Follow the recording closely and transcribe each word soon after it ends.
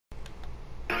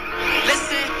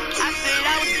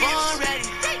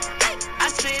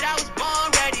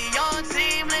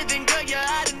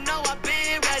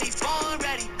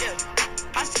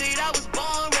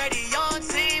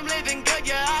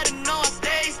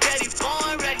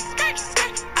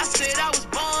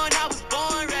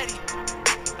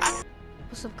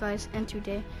guys? And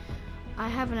today I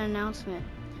have an announcement.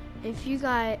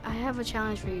 I have a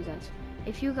challenge for you guys.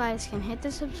 If you guys can hit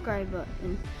the subscribe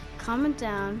button, comment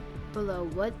down below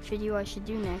what video I should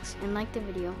do next, and like the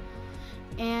video,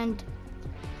 and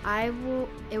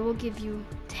it will give you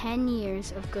 10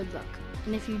 years of good luck.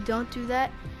 And if you don't do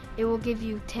that, it will give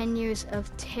you 10 years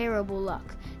of terrible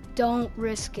luck. Don't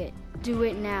risk it. Do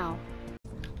it now.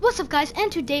 What's up, guys?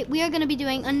 And today we are going to be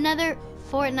doing another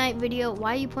Fortnite video.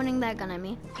 Why are you pointing that gun at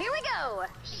me? Here we go.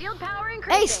 Shield power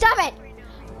increasing. Hey, stop it!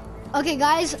 Okay,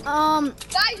 guys. Guys,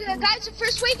 the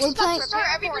first wave is about to start.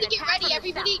 Everybody get ready.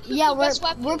 Everybody. Yeah,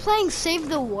 we're playing Save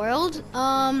the World.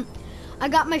 I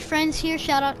got my friends here.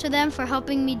 Shout out to them for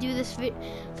helping me do this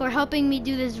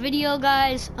video,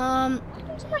 guys.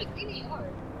 It's like really hard.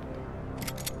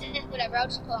 Whatever. I'll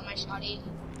just pull out my shotty.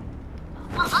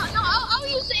 No, I'll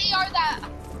use the AR that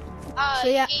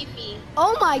gave me.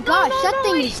 Oh my gosh, that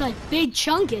thing is like big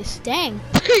chungus. Dang.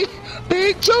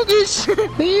 Big chungus.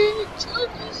 Big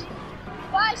chungus.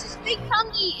 Guys, it's big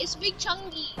chunky. It's big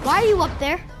chunky. Why are you up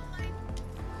there?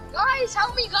 Guys,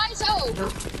 help me. Guys, help.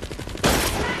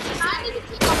 I need to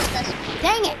take out my best friend.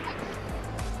 Dang it.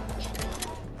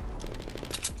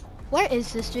 Where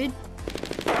is this dude?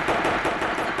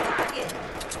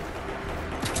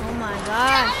 Oh my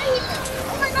gosh.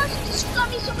 Oh my gosh, it just got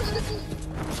me so much of the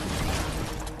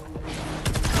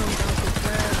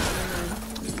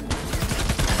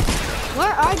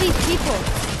Where are these people? I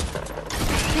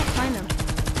can't find them.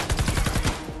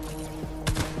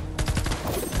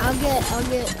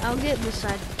 I'll get this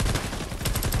side.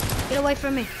 Get away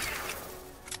from me.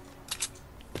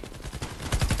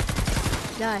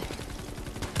 Die.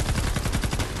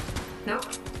 No.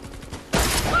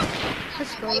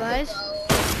 Let's go, guys.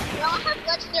 We all have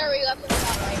legendary weapons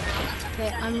out right now.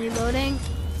 Okay, I'm reloading.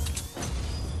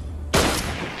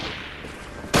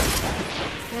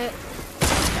 Okay.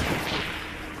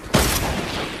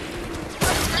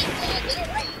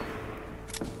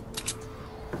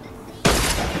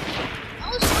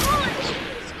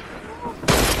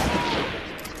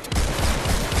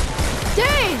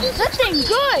 Dang, that thing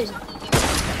good.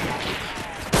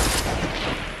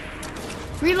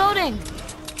 Reloading.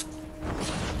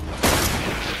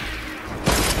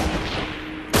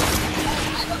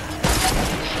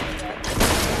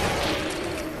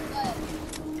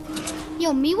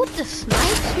 Yo, me with the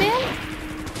snipes, man?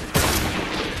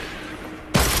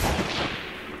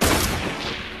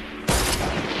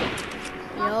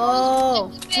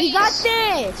 Yo, we got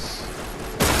this!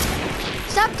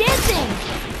 Stop dancing!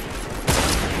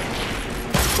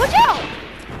 Watch out!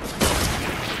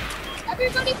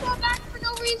 Everybody fall back for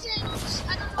no reason.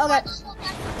 I don't know Okay. just fall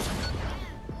back.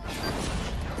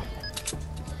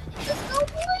 Let's go,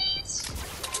 boys!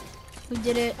 We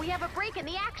did it. We have a break in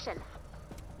the action.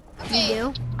 We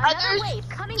do? Another wave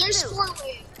coming there's through. 4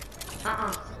 waves.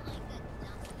 No.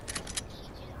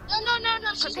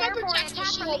 She's my Prepare for an protector. attack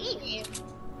She from the helps me.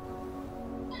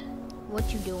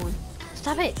 What you doing?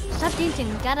 Stop it! Stop dancing!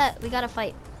 We gotta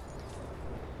fight.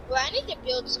 Well, I need to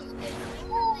build something.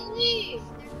 Holy!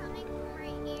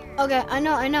 Okay, I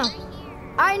know.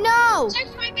 I know!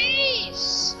 Protect my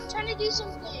base! I'm trying to do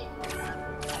something.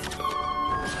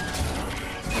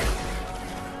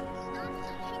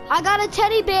 I got a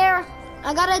teddy bear!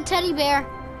 I'm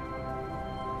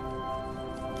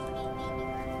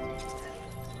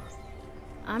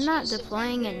not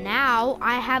deploying it now.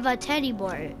 I have a teddy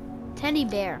bear.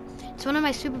 It's one of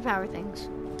my superpower things.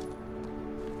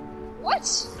 What?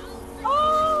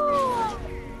 Oh!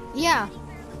 Yeah.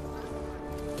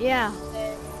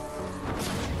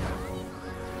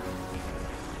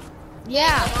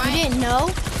 Yeah, you didn't know?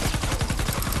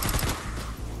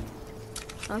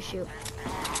 Oh shoot.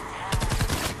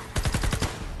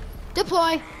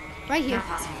 Deploy! Right here.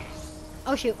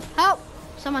 Oh shoot. Help!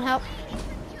 Someone help.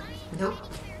 Nope.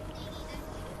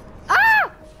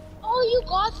 Ah! Oh, you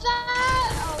got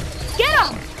that? Oh, Get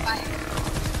him!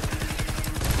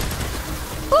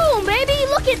 Boom, baby!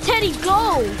 Look at Teddy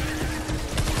go!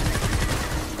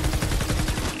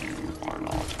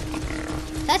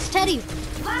 That's Teddy.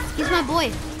 He's my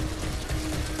boy.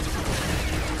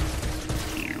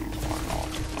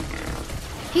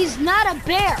 He's not a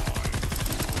bear.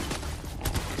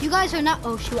 You guys are not.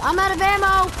 Oh shoot! I'm out of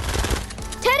ammo.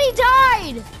 Teddy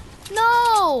died.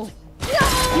 No.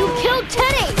 You killed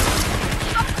Teddy.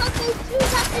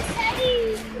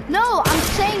 No, I'm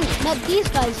saying that these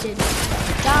guys did.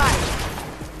 Die.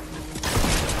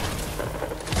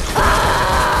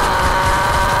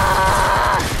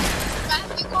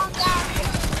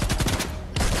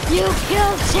 You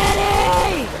killed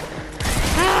Teddy!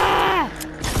 Ah!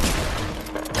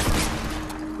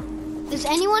 Is Does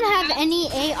anyone have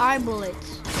any AR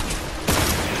bullets?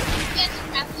 Yes,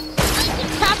 I can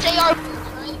craft AR bullets,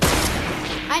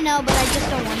 right? I know, but I just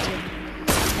don't want to.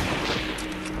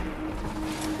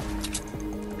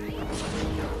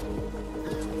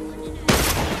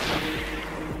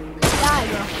 Die,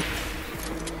 bro.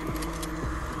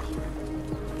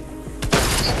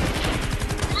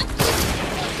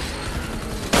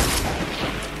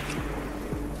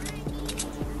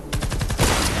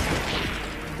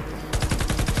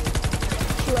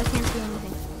 Shoot, I can't see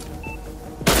anything.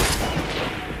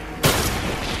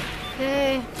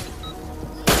 Okay.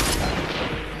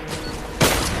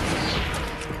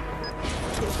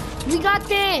 We got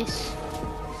this.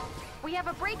 We have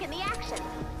a break in the action.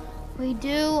 We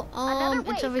do. Another It's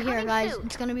wave over here, coming guys. soon.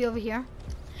 It's gonna be over here.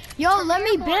 Yo, let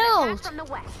me Prepare for an attack build. from the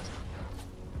west.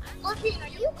 Scorpion, are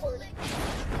you recording?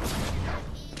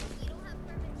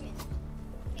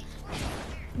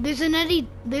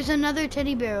 There's another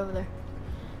teddy bear over there.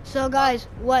 So guys,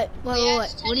 what do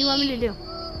you want me to do?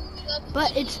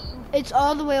 But it's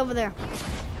all the way over there.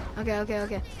 Okay.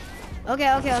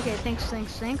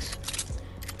 Thanks.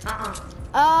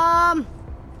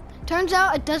 Turns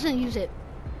out it doesn't use it.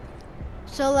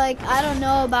 So like I don't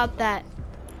know about that.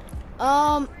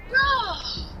 No!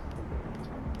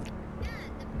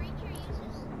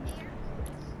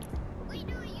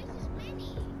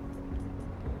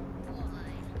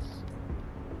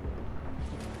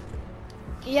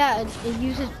 Yeah, it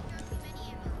uses.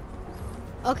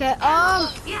 Okay. I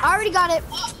already got it.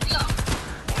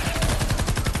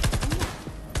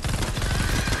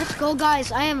 Let's go,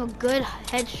 guys. I have a good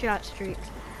headshot streak.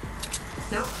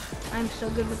 No. I'm so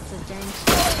good with the dang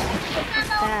stuff. What's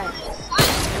that?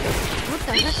 What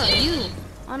the heck are you?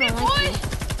 I don't like you.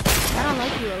 I don't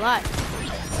like you a lot.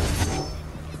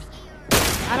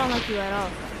 I don't like you at all.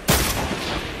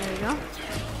 There we go.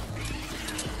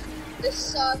 This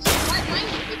sucks. My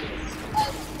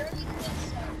dirty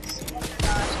sucks. Oh my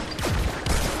gosh.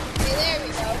 Okay, there we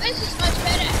go. This is much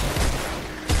better.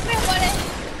 Come here, buddy.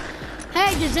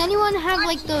 Hey, does anyone have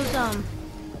like those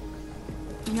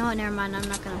You know what? Never mind. I'm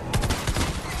not gonna.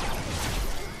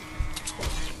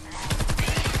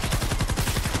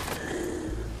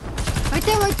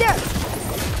 Right there.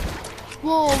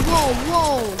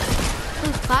 Whoa.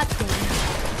 Those bot things.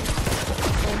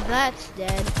 Well, that's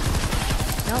dead.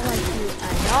 Don't like you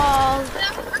at all.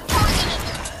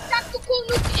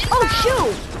 Oh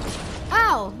shoot!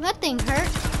 Ow, that thing hurt.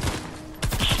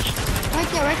 Right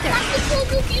there.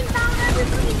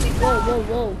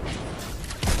 Whoa.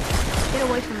 Get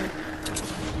away from me.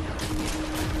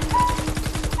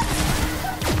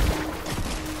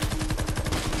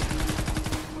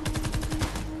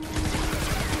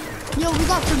 Yo, we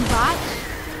got some bots.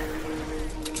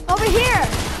 Over here!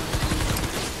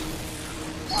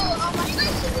 Are you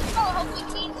guys seeing this? Oh, hopefully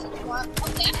Kane's in the one.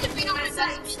 Okay, I have to bring out my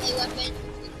best melee weapon.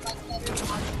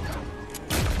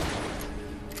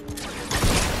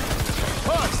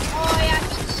 Oh yeah,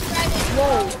 he's shredded.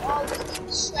 Whoa.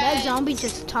 He's That shredded. zombie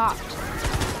just talked.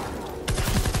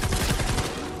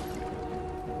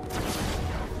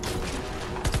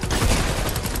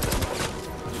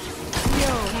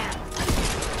 Yo.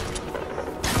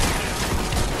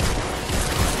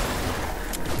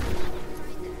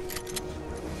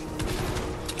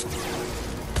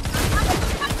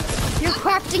 You're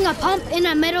crafting a pump in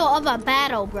the middle of a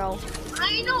battle, bro.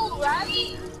 I know,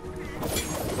 right?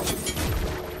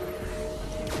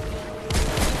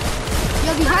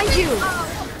 Yo, behind you.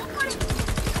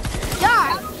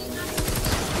 Die.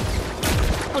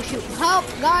 Oh shoot, help,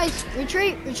 guys,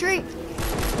 retreat.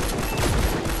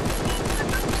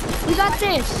 We got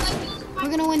this. We're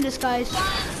gonna win this, guys.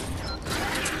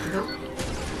 Nope.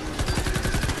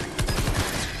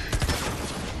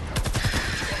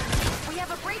 We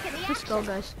have a break in the Let's action. go,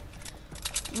 guys.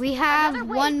 We have Another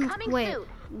wave one. coming Wait, soon.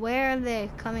 where are they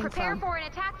coming Prepare from? for an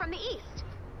attack from the east.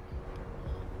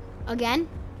 Again?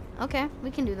 Okay,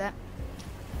 we can do that.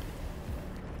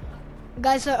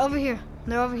 Guys, they're over here.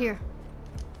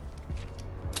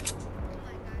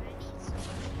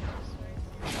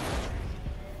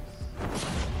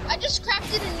 I just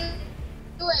crafted a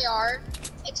new AR.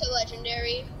 It's a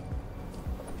legendary.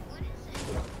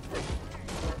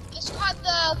 It's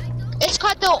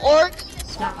called the Orc.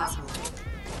 It's not possible.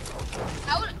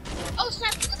 Oh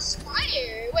snap! It's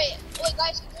fire. Wait,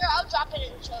 guys, here, I'll drop it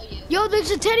and show you. Yo,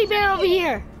 there's a teddy bear over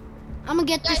here. I'm gonna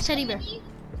get Guys, this teddy bear. can you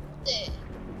see it?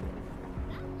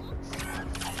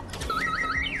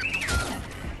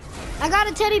 I got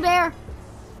a teddy bear.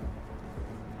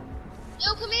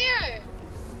 Yo, come here.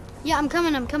 Yeah, I'm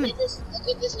coming. Look at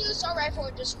this new assault rifle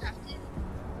I just crafted.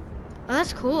 Oh,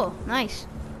 that's cool. Nice.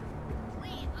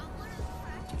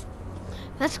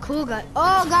 That's cool, guys.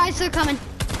 Oh, guys, they're coming.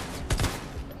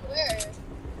 Where?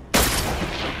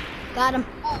 Got him.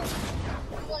 Oh,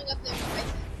 I'm going up there right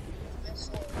now. My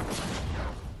sword.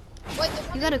 Wait,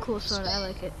 they're You got a coming cool from sword. this I way.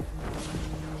 like it.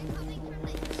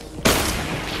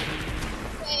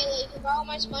 Hey, like, if all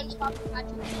my SpongeBob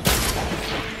Patrick.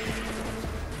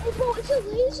 Oh, bro, it's a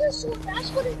laser sword. That's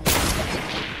what it is.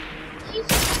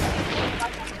 Laser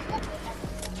sword.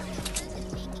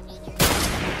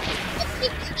 It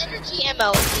takes energy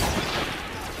ammo.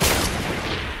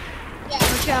 Yeah.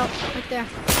 Watch out. Right there.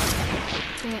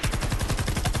 Dang it.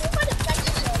 What about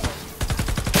effective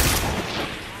zone?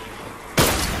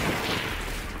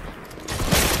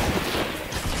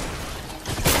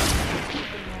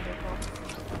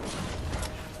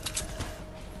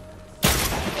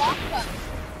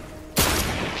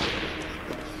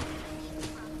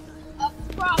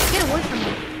 Get away from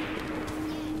me.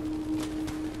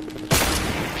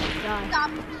 Die.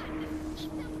 Stop.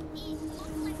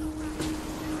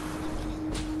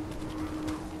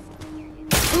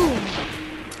 Boom.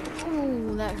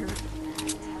 Ooh, that hurt.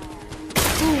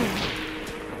 Boom.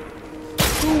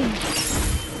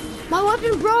 Boom. My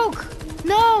weapon broke.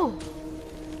 No.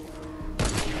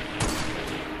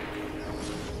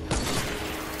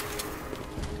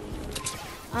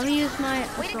 I'm gonna use my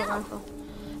assault rifle.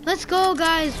 Let's go,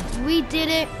 guys. We did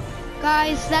it.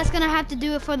 Guys, that's gonna have to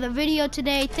do it for the video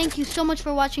today. Thank you so much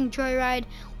for watching Joyride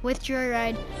with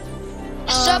Joyride.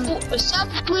 Sub,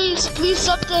 please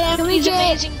sub to him. Can we He's get-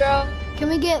 amazing, bro. Can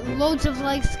we get loads of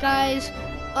likes, guys?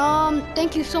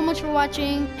 Thank you so much for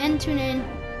watching, and tune in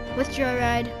with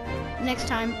Joyride next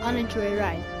time on a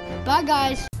Joyride. Bye,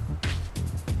 guys.